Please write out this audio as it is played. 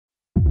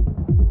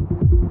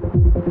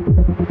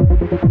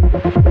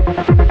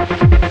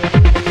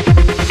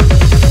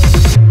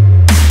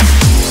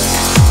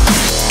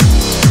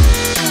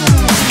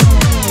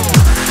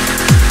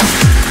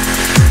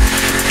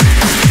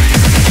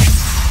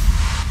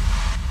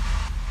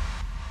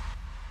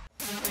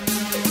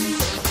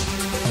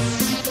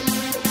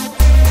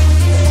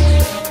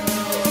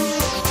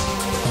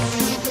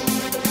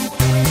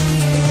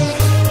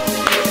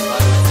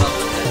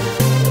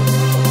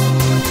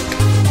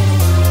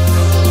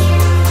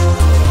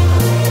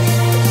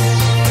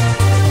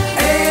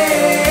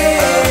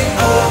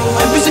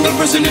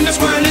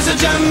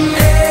gem.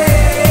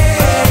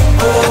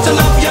 Got to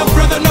love your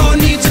brother, no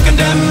need to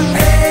condemn.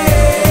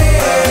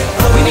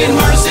 We need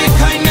mercy,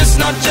 kindness,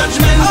 not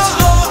judgment.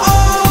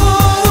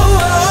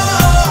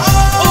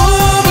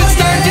 It's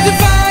time to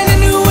define a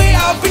new way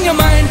up in your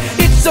mind.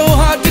 It's so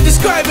hard to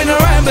describe in a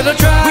rhyme, but I'll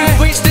try. We've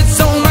wasted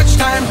so much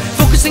time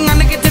focusing on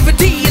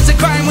negativity. It's a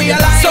crime we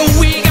align. So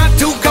we got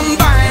to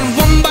combine,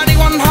 one body,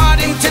 one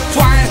heart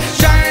intertwined.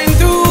 Shine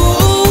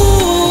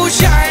through,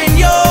 shine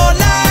your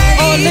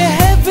light. All the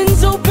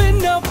heavens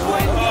open up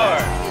when 4,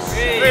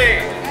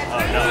 3,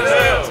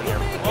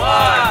 2,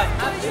 1.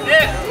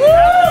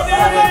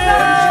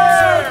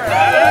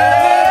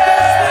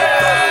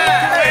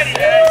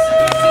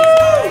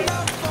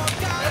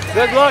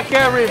 Good luck,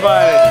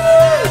 everybody.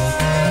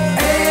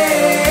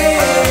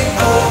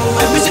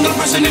 Every single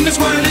person in this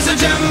world is a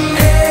gem.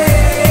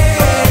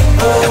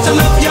 Got to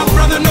love your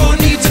brother, no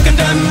need to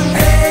condemn.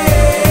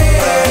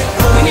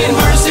 We need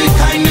mercy,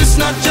 kindness,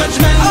 not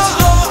judgment.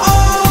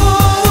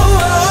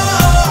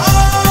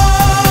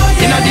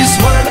 In this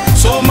world,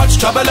 so much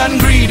trouble and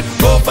greed.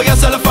 Go for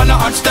yourself and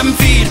watch them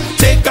feed.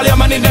 Take all your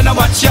money, then I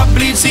watch you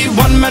bleed. See,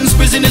 one man's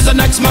prison is the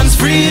next man's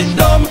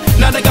freedom.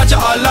 Now they got you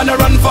all on the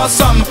run for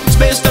some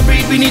space to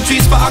breathe. We need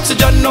trees for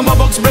oxygen. No more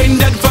bugs brain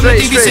dead from the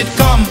TV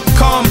sitcom.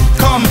 Come,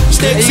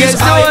 stakes is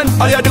high.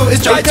 All you do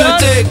is try to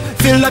take.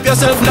 Fill up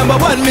yourself, number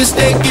one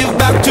mistake. Give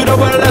back to the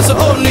world, that's the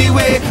only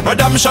way.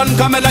 Redemption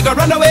coming like a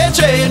runaway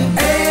train.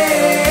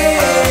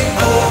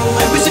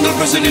 Every single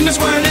person in this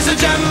world is a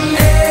gem.